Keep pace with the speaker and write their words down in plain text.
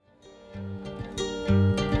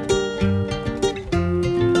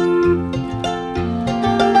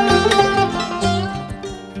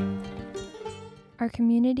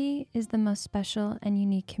community is the most special and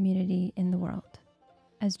unique community in the world.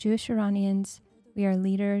 As Jewish Iranians, we are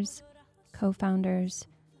leaders, co-founders,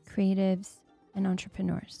 creatives, and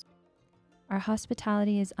entrepreneurs. Our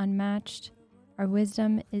hospitality is unmatched, our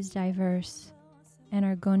wisdom is diverse, and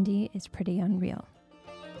our Gondi is pretty unreal.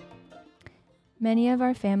 Many of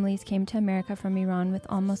our families came to America from Iran with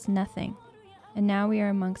almost nothing, and now we are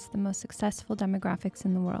amongst the most successful demographics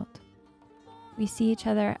in the world. We see each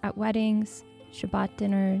other at weddings, Shabbat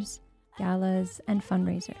dinners, galas, and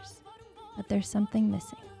fundraisers. But there's something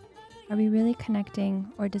missing. Are we really connecting,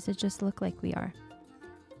 or does it just look like we are?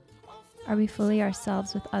 Are we fully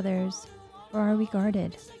ourselves with others, or are we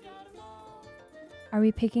guarded? Are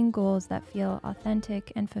we picking goals that feel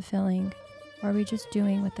authentic and fulfilling, or are we just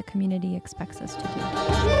doing what the community expects us to do?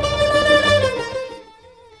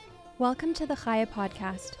 Welcome to the Chaya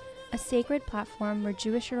Podcast, a sacred platform where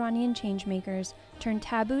Jewish Iranian changemakers turn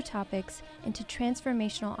taboo topics into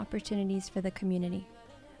transformational opportunities for the community.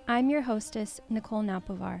 I'm your hostess, Nicole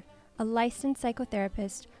Napovar, a licensed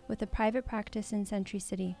psychotherapist with a private practice in Century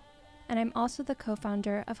City, and I'm also the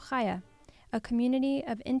co-founder of Chaya, a community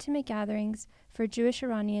of intimate gatherings for Jewish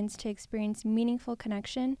Iranians to experience meaningful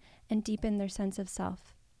connection and deepen their sense of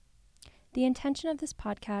self. The intention of this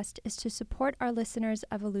podcast is to support our listeners'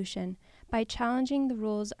 evolution by challenging the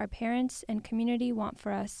rules our parents and community want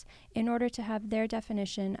for us in order to have their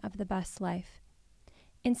definition of the best life.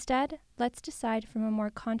 Instead, let's decide from a more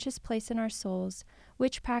conscious place in our souls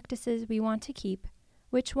which practices we want to keep,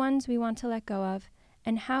 which ones we want to let go of,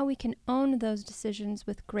 and how we can own those decisions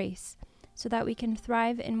with grace so that we can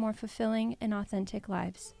thrive in more fulfilling and authentic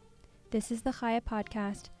lives. This is the Chaya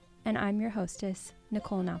Podcast, and I'm your hostess,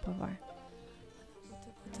 Nicole Napovar.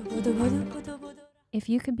 If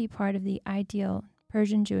you could be part of the ideal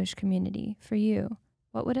Persian Jewish community for you,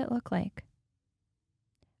 what would it look like?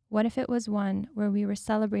 What if it was one where we were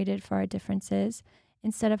celebrated for our differences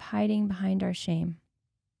instead of hiding behind our shame?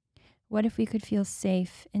 What if we could feel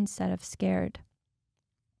safe instead of scared?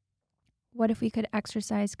 What if we could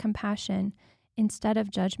exercise compassion instead of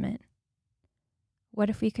judgment? What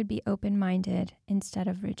if we could be open-minded instead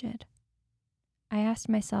of rigid? I asked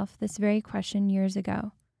myself this very question years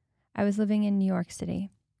ago. I was living in New York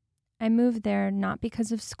City. I moved there not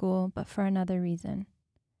because of school, but for another reason,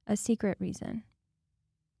 a secret reason.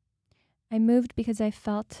 I moved because I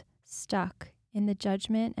felt stuck in the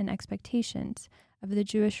judgment and expectations of the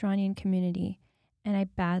Jewish Iranian community, and I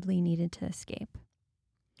badly needed to escape.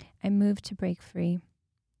 I moved to break free.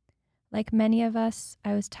 Like many of us,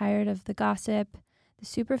 I was tired of the gossip, the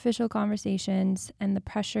superficial conversations, and the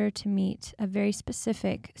pressure to meet a very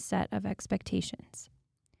specific set of expectations.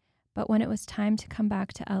 But when it was time to come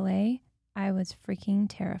back to LA, I was freaking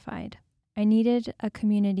terrified. I needed a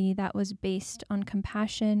community that was based on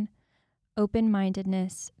compassion,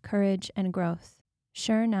 open-mindedness, courage, and growth.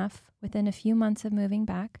 Sure enough, within a few months of moving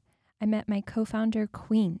back, I met my co-founder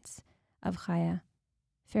queens of Chaya,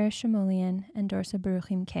 Farah Shamulian and Dorsa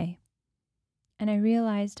Baruchim K. And I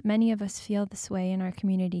realized many of us feel this way in our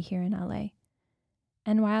community here in LA.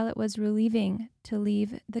 And while it was relieving to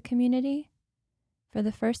leave the community, for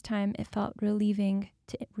the first time it felt relieving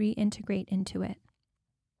to reintegrate into it.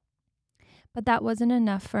 But that wasn't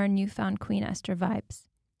enough for our newfound Queen Esther vibes.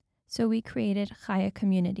 So we created Chaya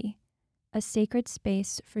Community, a sacred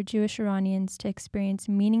space for Jewish Iranians to experience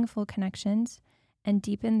meaningful connections and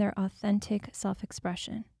deepen their authentic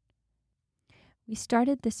self-expression. We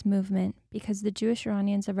started this movement because the Jewish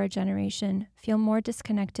Iranians of our generation feel more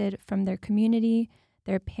disconnected from their community,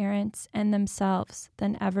 their parents, and themselves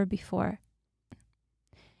than ever before.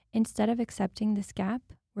 Instead of accepting this gap,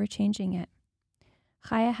 we're changing it.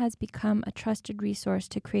 Chaya has become a trusted resource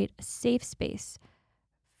to create a safe space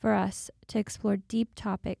for us to explore deep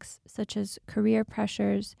topics such as career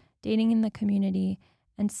pressures, dating in the community,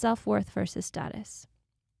 and self-worth versus status.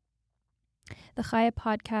 The Chaya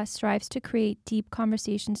Podcast strives to create deep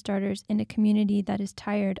conversation starters in a community that is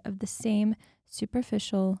tired of the same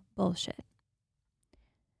superficial bullshit.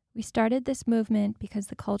 We started this movement because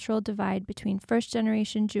the cultural divide between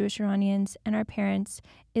first-generation Jewish Iranians and our parents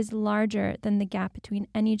is larger than the gap between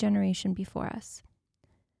any generation before us.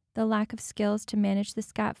 The lack of skills to manage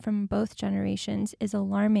this gap from both generations is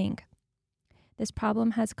alarming. This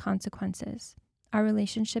problem has consequences. Our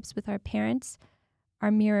relationships with our parents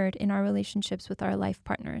are mirrored in our relationships with our life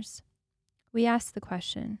partners. We ask the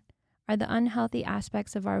question, are the unhealthy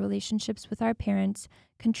aspects of our relationships with our parents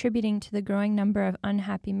contributing to the growing number of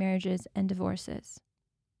unhappy marriages and divorces?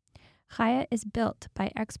 Chaya is built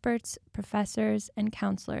by experts, professors, and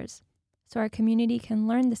counselors, so our community can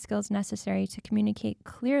learn the skills necessary to communicate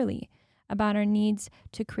clearly about our needs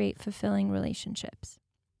to create fulfilling relationships.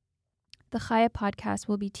 The Chaya Podcast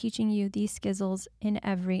will be teaching you these skizzles in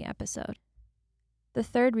every episode. The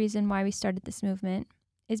third reason why we started this movement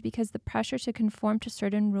is because the pressure to conform to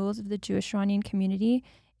certain rules of the Jewish Iranian community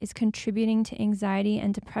is contributing to anxiety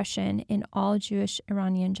and depression in all Jewish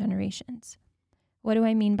Iranian generations. What do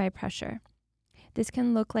I mean by pressure? This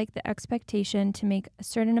can look like the expectation to make a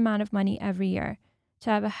certain amount of money every year, to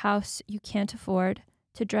have a house you can't afford,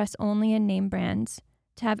 to dress only in name brands,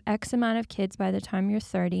 to have X amount of kids by the time you're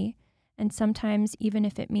 30, and sometimes even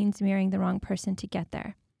if it means marrying the wrong person to get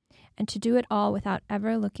there, and to do it all without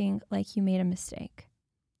ever looking like you made a mistake.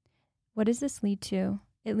 What does this lead to?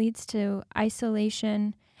 It leads to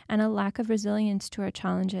isolation and a lack of resilience to our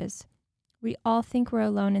challenges. We all think we're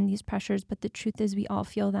alone in these pressures, but the truth is we all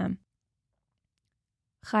feel them.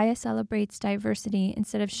 Chaya celebrates diversity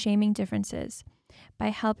instead of shaming differences by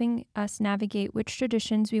helping us navigate which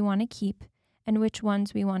traditions we want to keep and which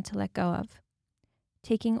ones we want to let go of,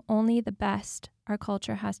 taking only the best our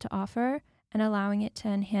culture has to offer and allowing it to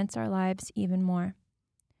enhance our lives even more.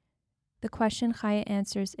 The question Chaya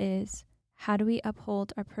answers is, how do we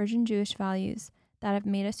uphold our Persian Jewish values that have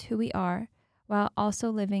made us who we are while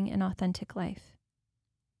also living an authentic life?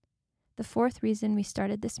 The fourth reason we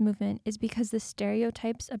started this movement is because the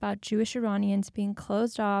stereotypes about Jewish Iranians being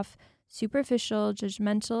closed off, superficial,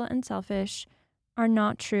 judgmental, and selfish are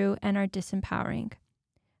not true and are disempowering.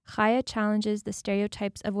 Chaya challenges the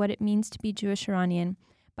stereotypes of what it means to be Jewish Iranian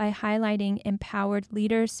by highlighting empowered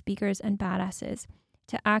leaders, speakers, and badasses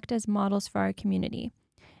to act as models for our community.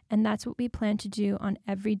 And that's what we plan to do on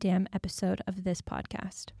every damn episode of this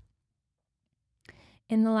podcast.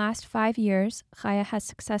 In the last 5 years, Chaya has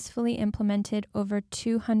successfully implemented over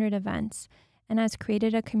 200 events and has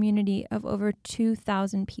created a community of over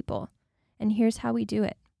 2,000 people. And here's how we do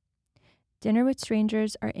it. Dinner with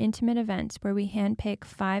Strangers are intimate events where we handpick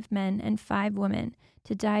 5 men and 5 women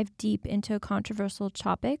to dive deep into a controversial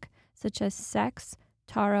topic such as sex,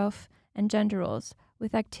 tarof, and gender roles,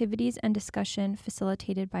 with activities and discussion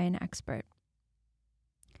facilitated by an expert.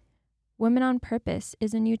 Women on Purpose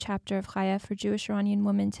is a new chapter of Chaya for Jewish Iranian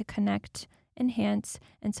women to connect, enhance,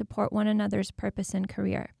 and support one another's purpose and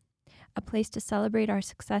career, a place to celebrate our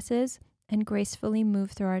successes and gracefully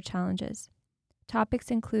move through our challenges. Topics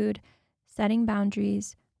include setting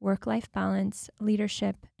boundaries, work-life balance,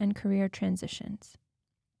 leadership, and career transitions.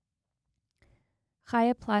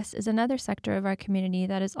 Chaya Plus is another sector of our community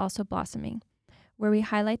that is also blossoming, where we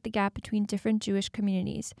highlight the gap between different Jewish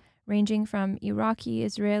communities, ranging from Iraqi,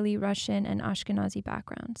 Israeli, Russian, and Ashkenazi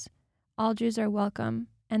backgrounds. All Jews are welcome,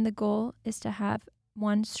 and the goal is to have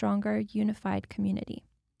one stronger, unified community.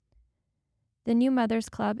 The New Mothers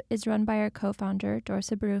Club is run by our co-founder,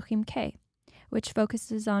 Dorsa Baruchim K., which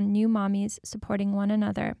focuses on new mommies supporting one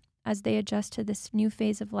another as they adjust to this new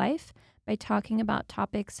phase of life by talking about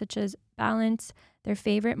topics such as balance, their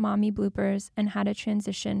favorite mommy bloopers, and how to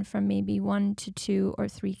transition from maybe 1 to 2 or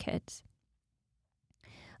 3 kids.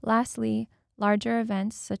 Lastly, larger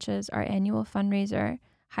events such as our annual fundraiser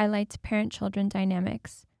highlights parent-children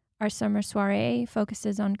dynamics. Our summer soiree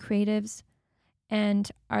focuses on creatives,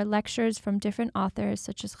 and our lectures from different authors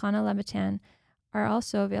such as Chana Levitan are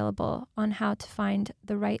also available on how to find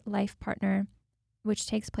the right life partner, which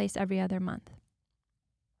takes place every other month.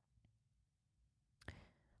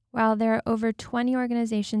 While there are over 20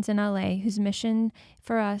 organizations in LA whose mission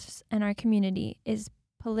for us and our community is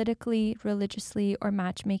politically, religiously, or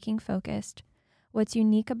matchmaking focused, what's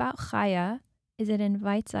unique about Chaya is it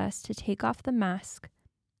invites us to take off the mask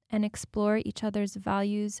and explore each other's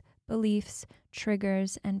values, beliefs,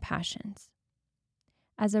 triggers, and passions.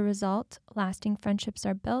 As a result, lasting friendships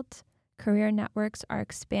are built, career networks are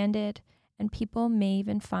expanded, and people may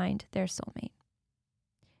even find their soulmate.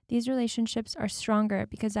 These relationships are stronger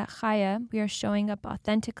because at Chaya, we are showing up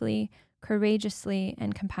authentically, courageously,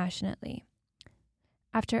 and compassionately.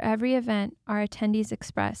 After every event, our attendees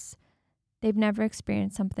express they've never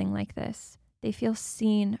experienced something like this. They feel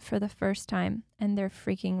seen for the first time, and they're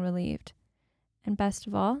freaking relieved. And best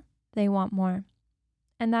of all, they want more.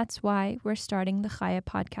 And that's why we're starting the Chaya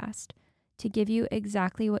Podcast, to give you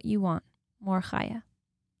exactly what you want, more Chaya.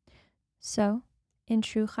 So, in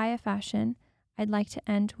true Chaya fashion, I'd like to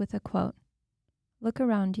end with a quote. Look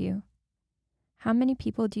around you. How many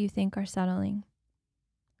people do you think are settling?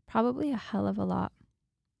 Probably a hell of a lot.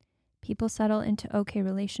 People settle into okay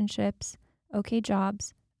relationships, okay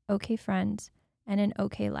jobs, okay friends, and an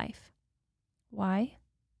okay life. Why?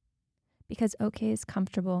 Because okay is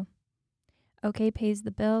comfortable. Okay pays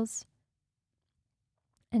the bills.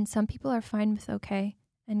 And some people are fine with okay.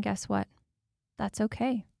 And guess what? That's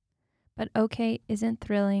okay. But okay isn't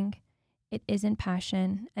thrilling, it isn't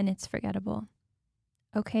passion, and it's forgettable.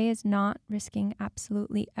 Okay is not risking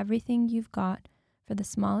absolutely everything you've got for the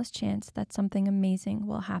smallest chance that something amazing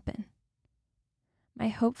will happen. My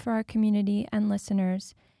hope for our community and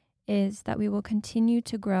listeners is that we will continue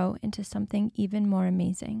to grow into something even more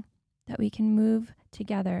amazing, that we can move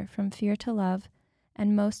together from fear to love,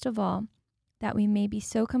 and most of all, that we may be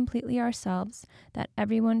so completely ourselves that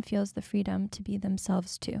everyone feels the freedom to be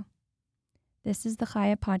themselves too. This is the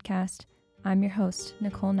Chaya Podcast. I'm your host,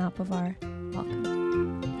 Nicole Napovar. Welcome.